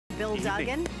Bill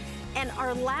Duggan. And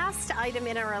our last item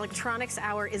in our electronics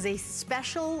hour is a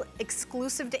special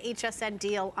exclusive to HSN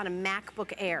deal on a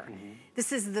MacBook Air.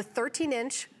 This is the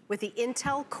 13-inch with the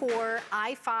Intel Core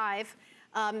i5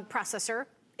 processor.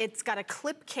 It's got a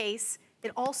clip case.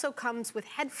 It also comes with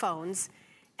headphones.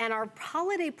 And our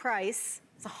holiday price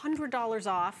is $100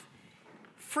 off,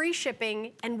 free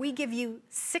shipping, and we give you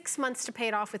 6 months to pay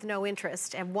it off with no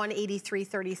interest at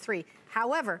 $183.33.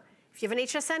 However, if you have an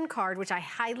HSN card, which I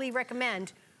highly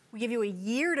recommend, we give you a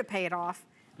year to pay it off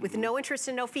with no interest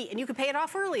and no fee. And you can pay it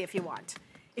off early if you want.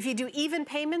 If you do even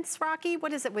payments, Rocky,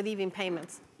 what is it with even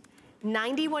payments?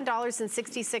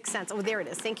 $91.66. Oh, there it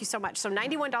is. Thank you so much. So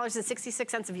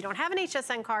 $91.66 if you don't have an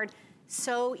HSN card.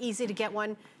 So easy to get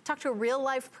one. Talk to a real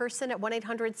life person at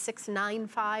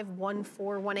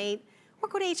 1-800-695-1418. Or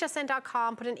go to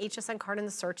hsn.com, put an HSN card in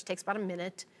the search. It takes about a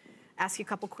minute. Ask you a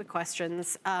couple quick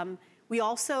questions. We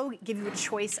also give you a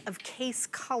choice of case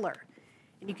color.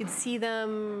 And you can see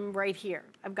them right here.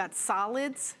 I've got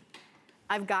solids,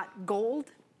 I've got gold,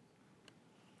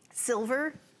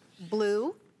 silver,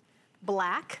 blue,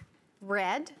 black,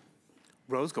 red.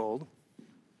 Rose gold.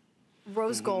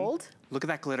 Rose gold. Look at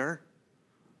that glitter.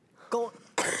 Gold,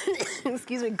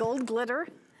 excuse me, gold glitter,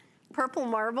 purple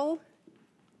marble,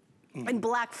 and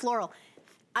black floral.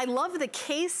 I love the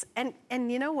case, and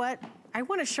you know what? I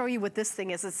wanna show you what this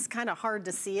thing is. It's kind of hard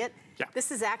to see it. Yeah.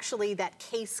 This is actually that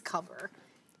case cover.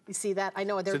 You see that? I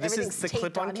know everything's taped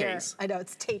clip-on here. case. I know,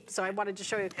 it's taped, so I wanted to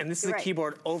show you. And this is a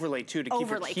keyboard overlay too, to keep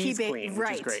your keys clean,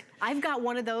 which is great. I've got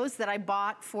one of those that I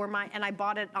bought for and I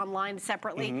bought it online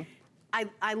separately.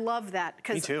 I love that,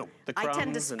 because I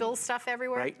tend to spill stuff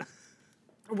everywhere. Right.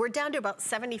 We're down to about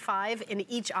 75 in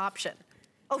each option.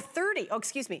 Oh, 30, oh,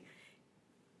 excuse me.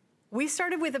 We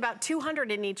started with about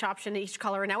 200 in each option, each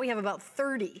color, and now we have about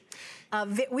 30.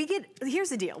 Here's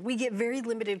the deal, we get very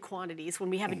limited quantities when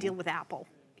we have a deal with Apple.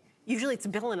 Usually it's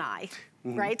Bill and I,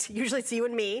 right? Usually it's you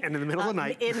and me. And in the middle of the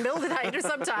night. In the middle of the night or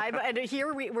sometime. And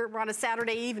here we're on a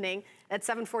Saturday evening at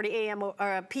 7:40 a.m.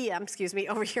 or p.m., excuse me,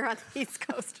 over here on the East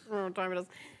Coast. I don't know what time it is.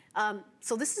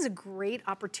 So this is a great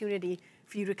opportunity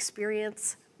for you to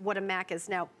experience what a Mac is.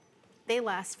 Now, they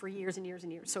last for years and years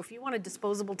and years. So if you want a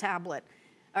disposable tablet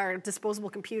or a disposable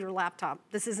computer, laptop,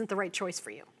 this isn't the right choice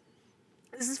for you.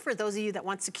 This is for those of you that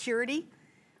want security,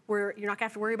 where you're not gonna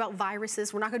have to worry about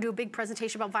viruses. We're not gonna do a big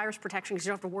presentation about virus protection because you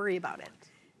don't have to worry about it.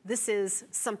 This is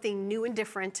something new and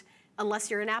different.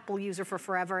 Unless you're an Apple user for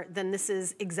forever, then this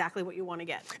is exactly what you want to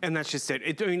get. And that's just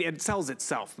it. I mean, it sells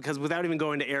itself, because without even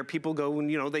going to Air, people go and,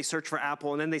 you know, they search for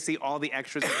Apple, and then they see all the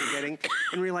extras that they're getting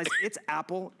and realize it's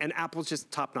Apple, and Apple's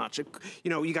just top notch. You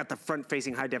know, you got the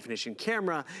front-facing high-definition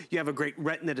camera. You have a great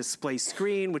Retina display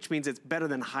screen, which means it's better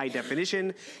than high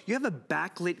definition. You have a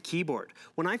backlit keyboard.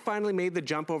 When I finally made the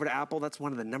jump over to Apple, that's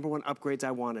one of the #1 upgrades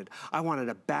I wanted. I wanted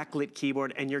a backlit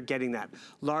keyboard, and you're getting that.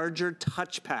 Larger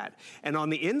touchpad. And on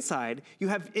the inside, you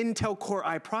have Intel Core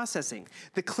i processing.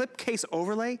 The clip case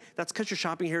overlay, that's because you're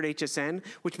shopping here at HSN,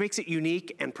 which makes it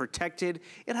unique and protected.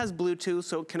 It has Bluetooth,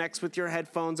 so it connects with your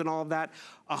headphones and all of that.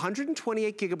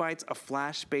 128 gigabytes of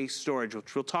flash-based storage,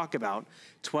 which we'll talk about.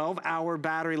 12-hour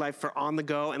battery life for on the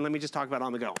go, and let me just talk about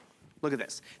on the go. Look at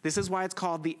this. This is why it's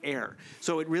called the Air.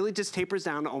 So it really just tapers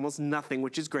down to almost nothing,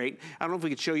 which is great. I don't know if we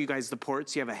could show you guys the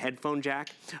ports. You have a headphone jack,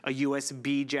 a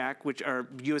USB jack, or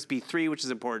USB 3, which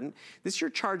is important. This is your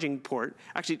charging port.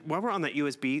 Actually, while we're on that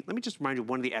USB, let me just remind you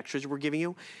one of the extras we're giving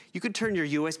you. You could turn your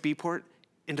USB port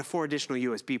into 4 additional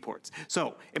USB ports.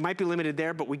 So it might be limited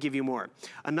there, but we give you more.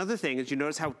 Another thing is, you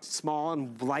notice how small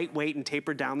and lightweight and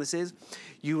tapered down this is.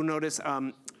 You will notice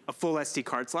a full SD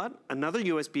card slot, another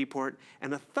USB port,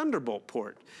 and a Thunderbolt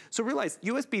port. So realize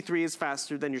USB 3 is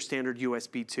faster than your standard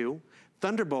USB 2.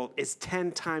 Thunderbolt is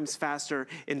 10 times faster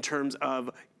in terms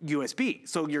of USB,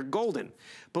 so you're golden.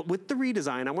 But with the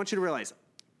redesign, I want you to realize,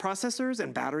 processors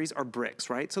and batteries are bricks,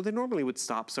 right? So they normally would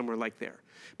stop somewhere like there.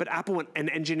 But Apple went and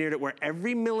engineered it where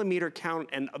every millimeter count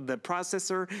and the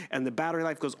processor and the battery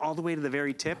life goes all the way to the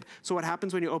very tip. So what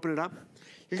happens when you open it up?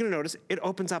 You're gonna notice it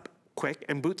opens up quick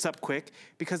and boots up quick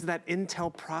because of that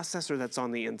Intel processor that's on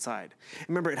the inside.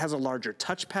 Remember, it has a larger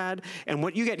touchpad, and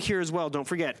what you get here as well, don't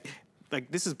forget,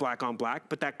 like this is black on black,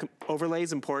 but that overlay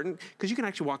is important because you can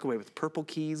actually walk away with purple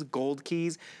keys, gold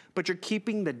keys, but you're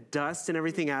keeping the dust and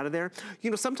everything out of there. You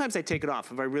know, sometimes I take it off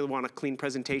if I really want a clean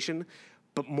presentation,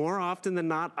 but more often than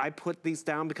not, I put these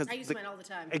down because— I use mine all the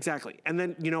time. Exactly, and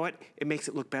then you know what? It makes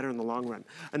it look better in the long run.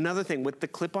 Another thing, with the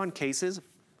clip-on cases,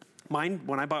 mine,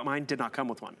 when I bought mine, did not come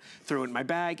with one. Threw it in my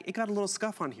bag, it got a little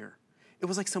scuff on here. it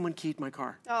was like someone keyed my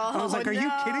car. Oh, and I was like, are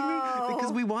you kidding me? no.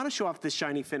 Because we want to show off this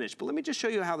shiny finish, but let me just show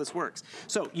you how this works.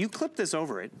 So you clip this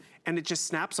over it, and it just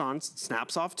snaps on,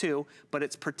 snaps off too, but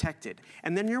it's protected.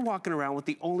 And then you're walking around with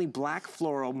the only black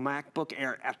floral MacBook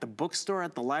Air at the bookstore,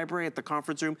 at the library, at the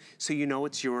conference room, so you know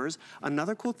it's yours.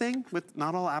 Another cool thing with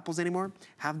not all Apples anymore,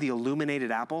 have the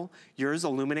illuminated Apple. Yours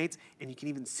illuminates, and you can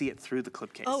even see it through the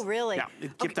clip case. Oh, really? Yeah,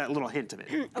 give that little hint of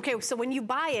it. Okay, so when you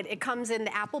buy it, it comes in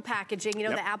the Apple packaging, you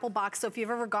know, Yep. the Apple box. So if you've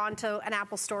ever gone to an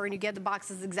Apple store and you get the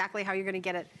boxes exactly how you're gonna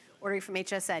get it ordering from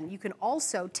HSN, you can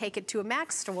also take it to a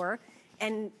Mac store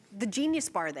and the Genius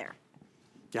Bar there.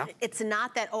 Yeah. It's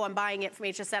not that, oh, I'm buying it from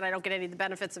HSN, I don't get any of the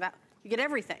benefits of it. You get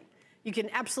everything. You can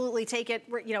absolutely take it,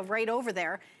 you know, right over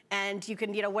there, and you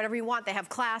can, you know, whatever you want. They have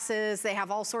classes, they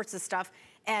have all sorts of stuff.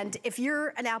 And if you're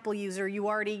an Apple user, you're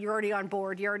already on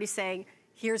board. You're already saying,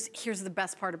 here's the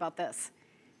best part about this.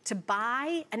 To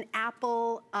buy an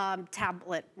Apple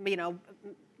tablet, you know,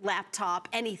 laptop,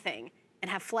 anything,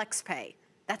 and have FlexPay,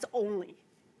 that's only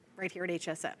right here at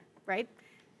HSN, right?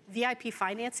 VIP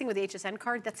financing with the HSN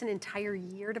card, that's an entire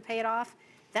year to pay it off.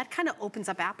 That kind of opens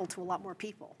up Apple to a lot more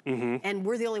people. And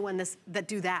we're the only ones that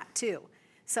do that too.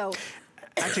 So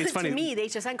actually, it's funny. To me, the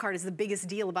HSN card is the biggest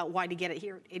deal about why to get it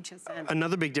here at HSN.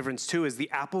 Another big difference too is the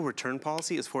Apple return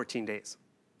policy is 14 days.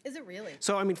 Is it really?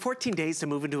 So, I mean, 14 days to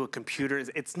move into a computer,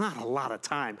 it's not a lot of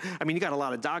time. I mean, you got a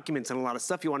lot of documents and a lot of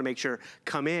stuff you want to make sure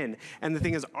come in. And the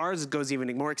thing is, ours goes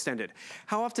even more extended.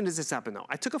 How often does this happen, though?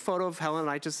 I took a photo of Helen and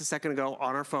I just a second ago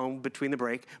on our phone between the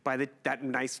break by that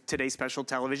nice Today Special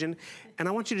television. And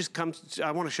I want you to just come, I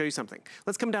want to show you something.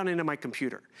 Let's come down into my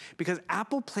computer. Because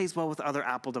Apple plays well with other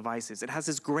Apple devices. It has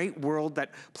this great world that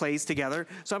plays together.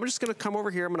 So I'm just going to come over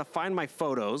here, I'm going to find my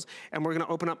photos, and we're going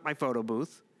to open up my photo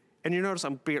booth. And you notice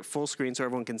I'm being at full screen so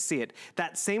everyone can see it.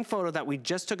 That same photo that we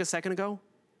just took a second ago,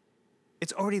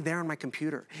 it's already there on my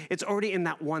computer. It's already in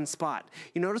that one spot.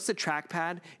 You notice the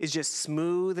trackpad is just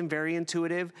smooth and very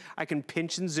intuitive. I can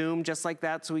pinch and zoom just like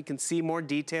that so we can see more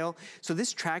detail. So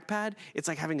this trackpad, it's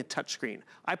like having a touch screen.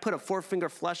 I put a 4-finger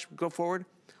flush, go forward.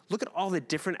 Look at all the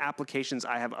different applications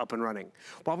I have up and running.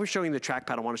 While we're showing the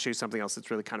trackpad, I want to show you something else that's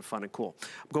really kind of fun and cool.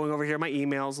 I'm going over here my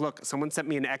emails. Look, someone sent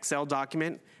me an Excel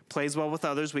document. Plays well with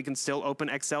others. We can still open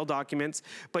Excel documents.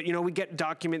 But you know, we get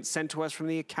documents sent to us from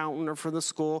the accountant or from the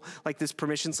school, like this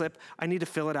permission slip. I need to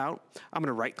fill it out. I'm going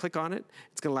to right click on it.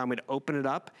 It's going to allow me to open it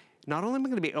up. Not only am I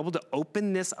going to be able to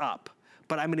open this up,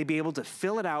 but I'm gonna be able to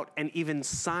fill it out and even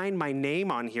sign my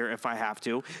name on here if I have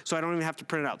to, so I don't even have to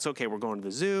print it out. So, okay, we're going to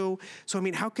the zoo. So, I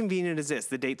mean, how convenient is this?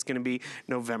 The date's gonna be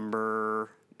November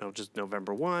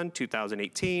 1,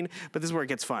 2018, but this is where it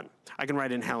gets fun. I can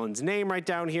write in Helen's name right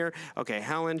down here. Okay,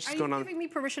 Helen, she's going on. Are you giving me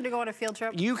permission to go on a field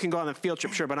trip? You can go on the field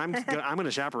trip, sure, but I'm gonna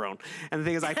chaperone. And the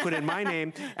thing is, I put in my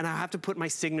name, and I have to put my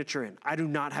signature in. I do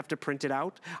not have to print it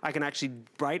out. I can actually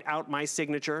write out my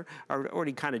signature. I've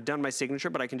already kind of done my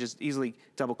signature, but I can just easily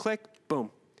double click,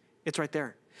 boom, it's right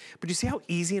there. But you see how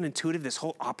easy and intuitive this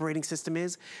whole operating system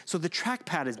is? So the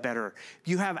trackpad is better.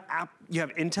 You have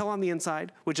Intel on the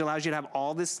inside, which allows you to have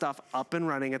all this stuff up and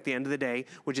running at the end of the day,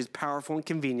 which is powerful and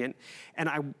convenient. And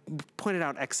I pointed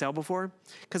out Excel before,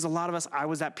 because a lot of us, I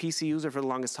was that PC user for the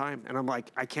longest time, and I'm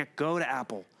like, I can't go to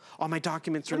Apple. All my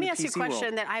documents are in the PC world. Let me ask you a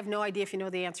question that I have no idea if you know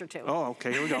the answer to. Oh,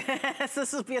 okay, here we go. So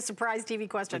this will be a surprise TV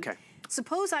question. Okay.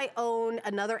 Suppose I own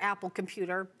another Apple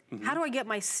computer. How do I get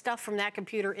my stuff from that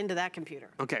computer into that computer?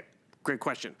 Okay, great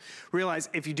question. Realize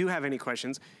if you do have any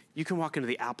questions, you can walk into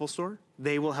the Apple store.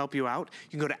 They will help you out.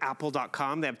 You can go to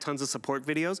apple.com. They have tons of support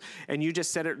videos. And you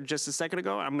just said it just a second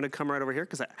ago. I'm going to come right over here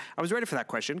because I was ready for that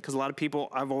question because a lot of people,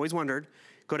 I've always wondered,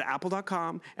 go to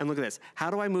apple.com and look at this. How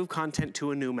do I move content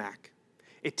to a new Mac?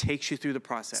 It takes you through the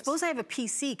process. Suppose I have a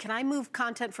PC. Can I move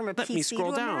content from a PC to a Mac? Let me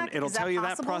scroll down. It'll tell you that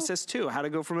possible? process too, how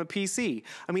to go from a PC.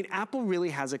 I mean, Apple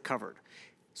really has it covered.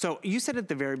 So you said at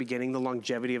the very beginning, the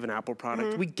longevity of an Apple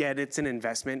product. We get it's an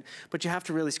investment, but you have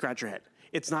to really scratch your head.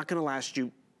 It's not gonna last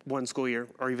you 1 school year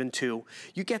or even 2.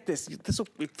 You get this will,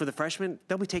 for the freshmen,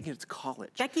 they'll be taking it to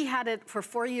college. Becky had it for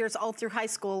 4 years all through high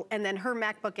school, and then her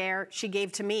MacBook Air she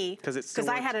gave to me because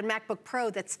I had a MacBook Pro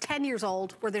that's 10 years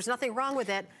old where there's nothing wrong with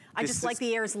it. I just like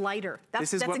the Air's lighter.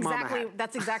 That's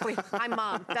exactly, I'm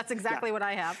mom. That's exactly what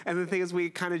I have. And the thing is, we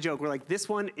kind of joke, we're like, this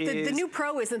one is... The new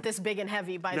Pro isn't this big and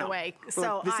heavy, by the way.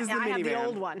 So I have the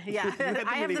old one. Yeah,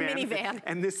 I have the minivan.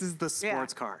 And this is the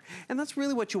sports car. And that's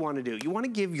really what you want to do. You want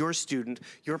to give your student,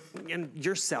 and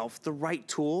yourself, the right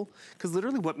tool. Because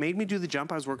literally what made me do the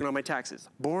jump, I was working on my taxes.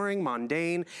 Boring,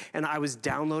 mundane, and I was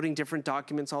downloading different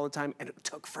documents all the time, and it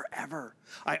took forever.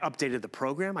 I updated the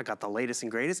program, I got the latest and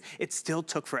greatest. It still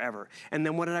took forever. And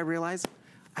then what did I realize?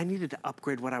 I needed to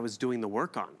upgrade what I was doing the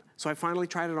work on. So I finally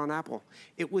tried it on Apple.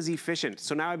 It was efficient.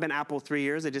 So now I've been Apple 3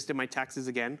 years. I just did my taxes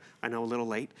again. I know, a little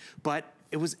late, but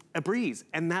it was a breeze.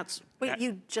 And that's— Wait,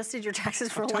 you just did your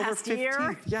taxes for October last 15th.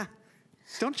 year? Yeah.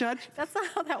 Don't judge. That's not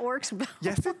how that works, Bill.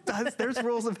 Yes, it does. There's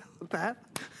rules about that.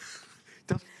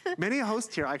 Many a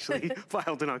host here actually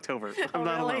filed in October. I'm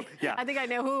not really? alone. Yeah. I think I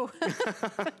know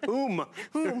who.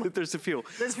 Whom. There's a few.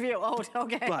 There's a few. Oh,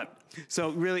 okay. But,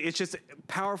 so really, it's just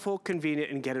powerful,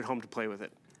 convenient, and get it home to play with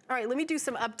it. All right, let me do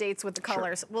some updates with the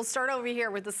colors. Sure. We'll start over here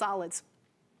with the solids.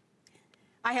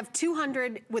 I have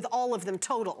 200 with all of them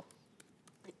total.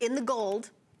 In the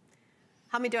gold,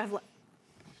 how many do I have left?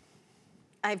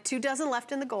 I have 2 dozen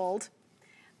left in the gold.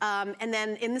 And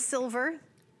then in the silver,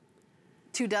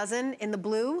 2 dozen in the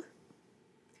blue,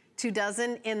 2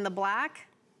 dozen in the black,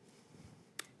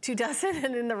 2 dozen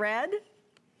and in the red.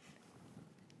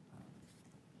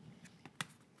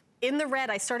 In the red,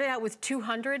 I started out with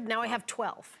 200, now I have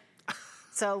 12.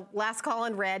 So last call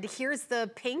on red. Here's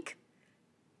the pink.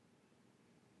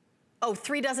 Oh,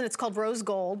 3 dozen, it's called rose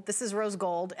gold. This is rose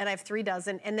gold, and I have 3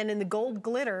 dozen. And then in the gold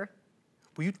glitter,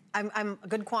 Will you I'm a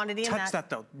good quantity in that. touch that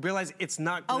though? Realize it's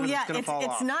not glitter that's gonna fall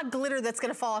off. It's not glitter that's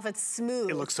gonna fall off, it's smooth.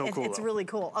 It looks so cool It's though. really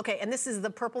cool. Okay, and this is the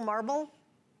purple marble.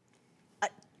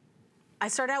 I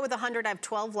started out with 100, I have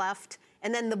 12 left.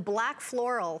 And then the black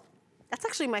floral, that's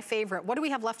actually my favorite. What do we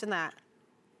have left in that?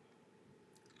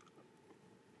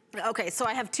 Okay, so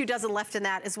I have 2 dozen left in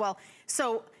that as well.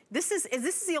 So this is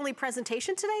this the only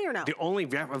presentation today or no? The only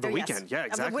of the weekend, yes. yeah,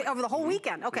 exactly. Over the whole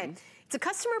weekend, okay. It's a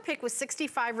customer pick with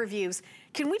 65 reviews.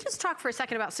 Can we just talk for a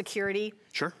second about security?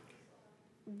 Sure.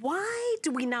 Why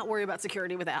do we not worry about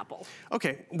security with Apple?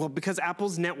 Okay, well, because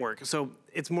Apple's network, so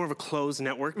it's more of a closed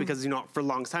network because, you know, for a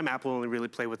long time, Apple only really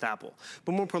played with Apple.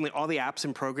 But more importantly, all the apps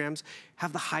and programs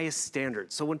have the highest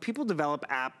standards. So when people develop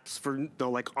apps for, you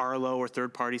know, like Arlo or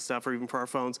third-party stuff, or even for our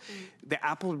phones, the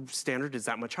Apple standard is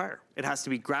that much higher. It has to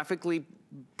be graphically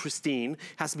pristine,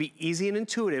 has to be easy and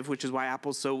intuitive, which is why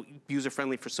Apple's so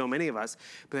user-friendly for so many of us,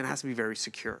 but then it has to be very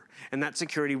secure. And that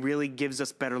security really gives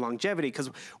us better longevity, because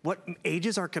what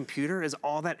ages our computer is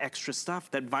all that extra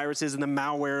stuff, that viruses and the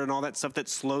malware and all that stuff that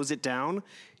slows it down.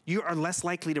 You are less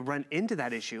likely to run into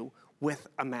that issue with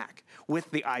a Mac, with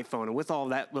the iPhone, and with all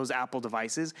that, those Apple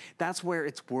devices. That's where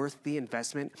it's worth the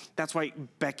investment. That's why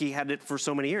Becky had it for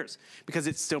so many years, because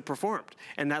it still performed.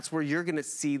 And that's where you're gonna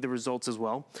see the results as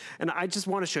well. And I just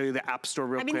wanna show you the App Store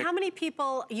real quick. I mean, how many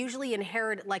people usually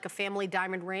inherit like a family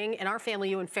diamond ring? In our family,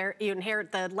 you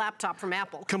inherit the laptop from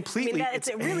Apple. Completely, I mean,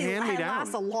 it really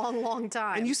lasts a long, long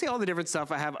time. And you see all the different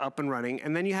stuff I have up and running,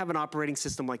 and then you have an operating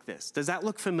system like this. Does that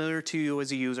look familiar to you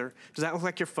as a user? Does that look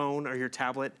like your phone or your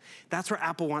tablet? That's where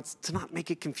Apple wants to not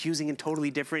make it confusing and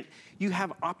totally different. You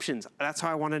have options. That's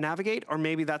how I want to navigate, or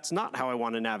maybe that's not how I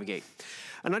want to navigate.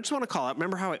 And I just want to call out,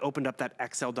 remember how I opened up that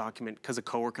Excel document because a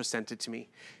coworker sent it to me?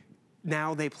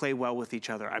 Now they play well with each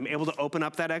other. I'm able to open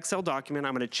up that Excel document.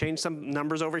 I'm gonna change some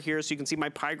numbers over here so you can see my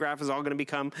pie graph is all gonna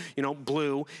become, you know,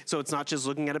 blue, so it's not just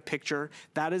looking at a picture.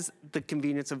 That is the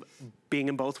convenience of being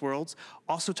in both worlds.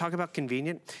 Also, talk about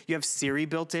convenient. You have Siri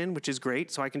built in, which is great,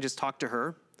 so I can just talk to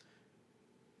her.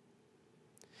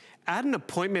 Add an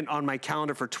appointment on my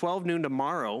calendar for 12 noon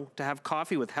tomorrow to have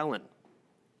coffee with Helen.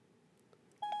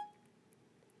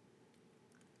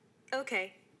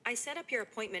 Okay, I set up your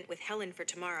appointment with Helen for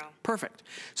tomorrow. Perfect.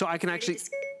 So I can actually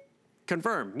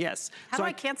confirm, yes. How do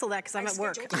I cancel that because I'm at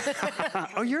work?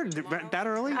 Oh, you're that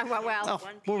early? Well,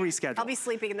 we'll reschedule. I'll be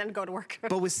sleeping and then go to work.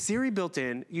 But with Siri built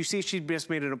in, you see she just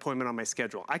made an appointment on my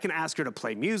schedule. I can ask her to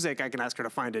play music. I can ask her to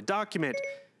find a document.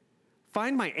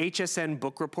 Find my HSN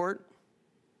book report.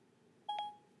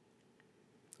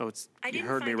 Oh, you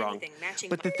heard me wrong.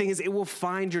 But the thing is, it will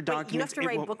find your documents. Wait, you have to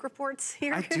write book reports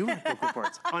here? I do have book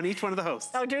reports on each one of the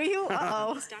hosts. Oh, do you?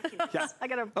 Uh-oh. Yeah. I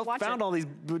gotta watch it. Found all these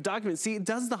documents. See, it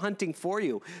does the hunting for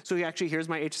you. So actually, here's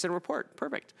my HSN report.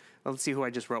 Perfect. Well, let's see who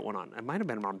I just wrote one on. It might have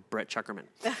been on Brett Chuckerman.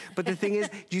 But the thing is,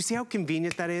 do you see how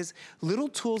convenient that is? Little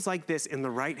tools like this in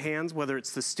the right hands, whether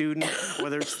it's the student,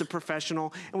 whether it's the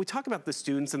professional. And we talk about the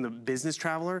students and the business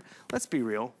traveler. Let's be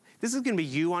real. This is gonna be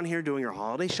you on here doing your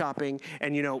holiday shopping,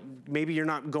 and you know, maybe you're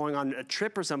not going on a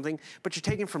trip or something, but you're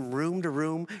taking from room to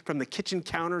room, from the kitchen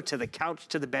counter to the couch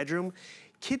to the bedroom.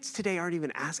 Kids today aren't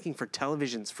even asking for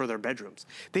televisions for their bedrooms.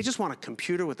 They just want a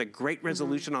computer with a great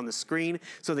resolution on the screen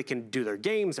so they can do their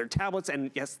games, their tablets,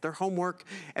 and yes, their homework,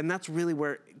 and that's really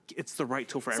where it's the right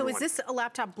tool for everyone. So is this a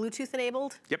laptop Bluetooth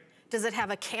enabled? Yep. Does it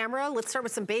have a camera? Let's start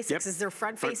with some basics. Yep. Is there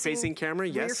front-facing? Front-facing camera,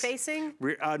 yes. Rear-facing?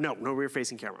 No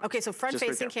rear-facing camera. Okay, so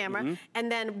front-facing right camera. And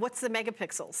then what's the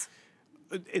megapixels?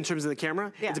 In terms of the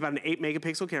camera, Yeah. it's about an 8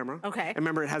 megapixel camera. Okay. And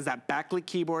remember, it has that backlit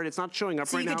keyboard. It's not showing up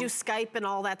So right now. you could do Skype and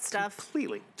all that stuff?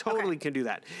 Completely, totally can do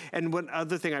that. And one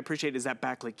other thing I appreciate is that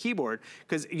backlit keyboard,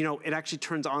 because it actually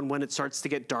turns on when it starts to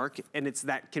get dark, and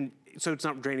so it's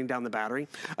not draining down the battery.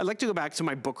 I'd like to go back to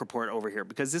my book report over here,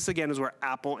 because this again is where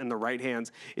Apple in the right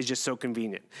hands is just so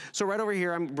convenient. So right over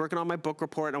here, I'm working on my book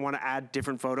report and I want to add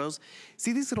different photos.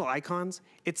 See these little icons?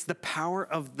 It's the power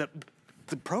of the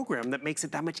program that makes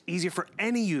it that much easier for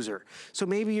any user. So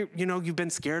maybe you've been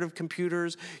scared of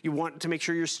computers, you want to make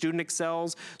sure your student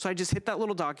excels. So I just hit that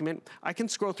little document. I can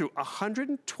scroll through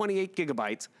 128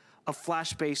 gigabytes of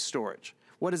flash-based storage.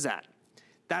 What is that?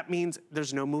 That means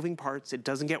there's no moving parts, it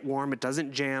doesn't get warm, it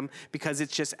doesn't jam, because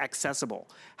it's just accessible.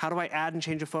 How do I add and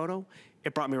change a photo?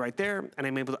 It brought me right there, and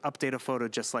I'm able to update a photo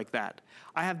just like that.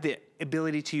 I have the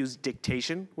ability to use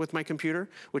dictation with my computer,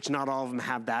 which not all of them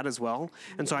have that as well.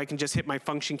 And so I can just hit my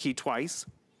function key twice.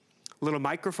 A little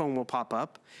microphone will pop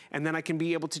up, and then I can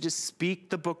be able to just speak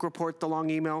the book report, the long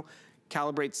email,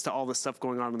 calibrates to all the stuff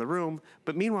going on in the room.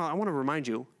 But meanwhile, I want to remind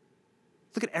you,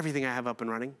 look at everything I have up and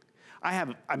running.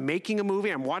 I'm making a movie,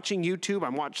 I'm watching YouTube,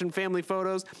 I'm watching family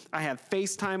photos, I have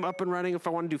FaceTime up and running if I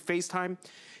want to do FaceTime.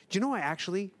 Do you know I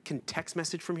actually can text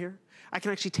message from here? I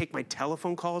can actually take my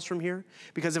telephone calls from here,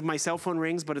 because if my cell phone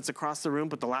rings but it's across the room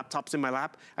but the laptop's in my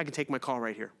lap, I can take my call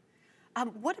right here.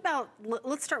 What about,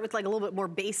 let's start with like a little bit more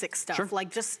basic stuff. Sure. Like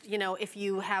just, if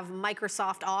you have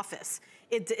Microsoft Office,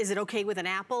 is it okay with an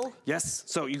Apple? Yes,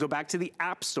 so you go back to the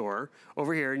App Store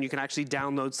over here and you can actually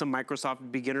download some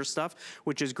Microsoft beginner stuff,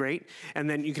 which is great. And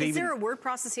then you can Is there a word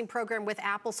processing program with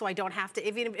Apple so I don't have to,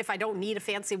 even if I don't need a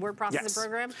fancy word processing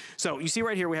program? So you see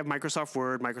right here, we have Microsoft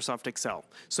Word, Microsoft Excel.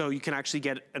 So you can actually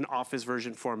get an Office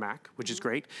version for Mac, which is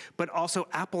great. But also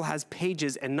Apple has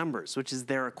Pages and Numbers, which is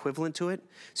their equivalent to it.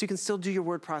 So you can still do your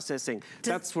word processing.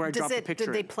 That's where I drop the picture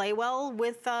Did they play well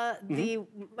with the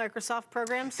Microsoft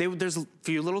programs? There's a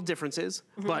few little differences,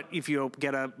 but if you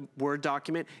get a Word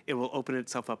document, it will open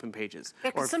itself up in Pages.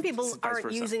 Yeah, because some people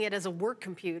aren't using it as a work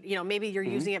computer. Maybe you're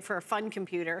using it for a fun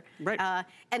computer. Right.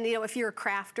 And if you're a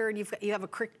crafter and you have a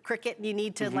Cricut and you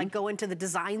need to like go into the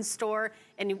design store,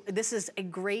 and this is a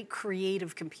great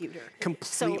creative computer.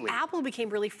 Completely. So Apple became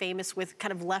really famous with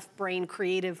kind of left brain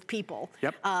creative people.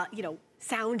 Yep.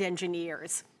 Sound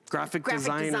engineers. Graphic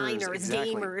designers,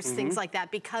 exactly. Gamers, things like that,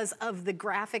 because of the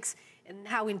graphics and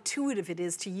how intuitive it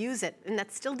is to use it. And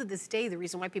that's still to this day the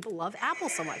reason why people love Apple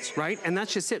so much. Right, and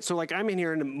that's just it. So like I'm in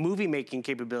here in a movie making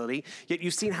capability, yet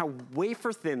you've seen how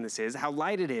wafer thin this is, how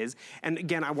light it is, and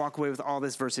again, I walk away with all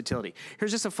this versatility.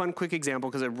 Here's just a fun quick example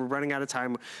because we're running out of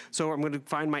time. So I'm gonna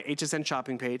find my HSN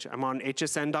shopping page. I'm on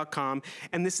hsn.com,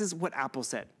 and this is what Apple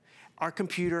said. Our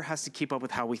computer has to keep up with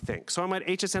how we think. So I'm at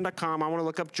hsn.com, I wanna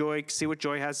look up Joy, see what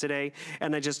Joy has today,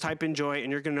 and I just type in Joy,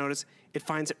 and you're gonna notice it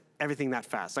finds everything that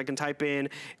fast. I can type in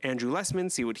Andrew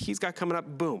Lessman, see what he's got coming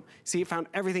up, boom. See, it found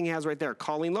everything he has right there.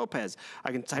 Colleen Lopez,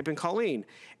 I can type in Colleen,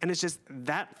 and it's just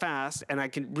that fast, and I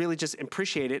can really just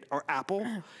appreciate it, or Apple.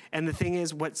 And the thing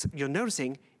is, what you're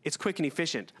noticing, it's quick and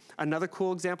efficient. Another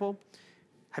cool example,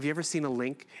 have you ever seen a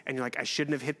link and you're like, I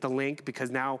shouldn't have hit the link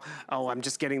because now, I'm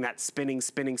just getting that spinning.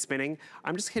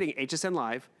 I'm just hitting HSN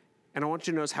Live, and I want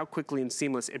you to notice how quickly and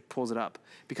seamless it pulls it up,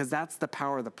 because that's the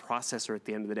power of the processor at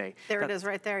the end of the day. There it is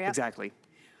right there, yeah. Exactly.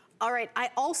 All right, I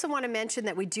also want to mention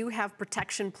that we do have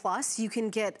Protection Plus. You can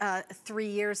get 3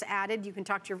 years added. You can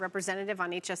talk to your representative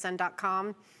on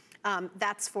hsn.com.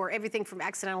 That's for everything from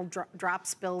accidental drops,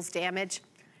 spills, damage.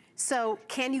 So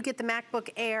can you get the MacBook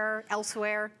Air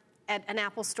elsewhere? At an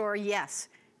Apple store, yes,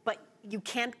 but you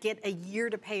can't get a year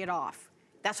to pay it off.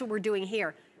 That's what we're doing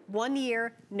here. 1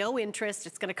 year, no interest.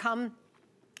 It's gonna come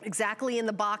exactly in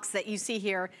the box that you see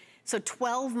here. So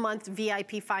 12-month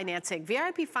VIP financing.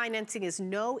 VIP financing is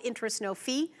no interest, no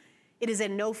fee. It is a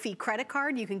no-fee credit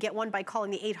card. You can get one by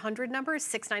calling the 800 number,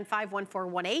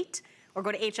 695-1418, or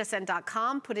go to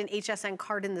hsn.com, put in HSN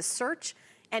card in the search,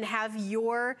 and have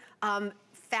your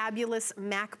fabulous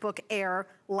MacBook Air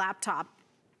laptop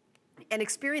and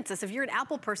experience this. If you're an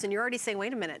Apple person, you're already saying,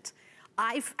 wait a minute,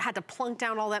 I've had to plunk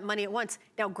down all that money at once.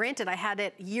 Now, granted, I had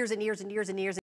it years and years and years and years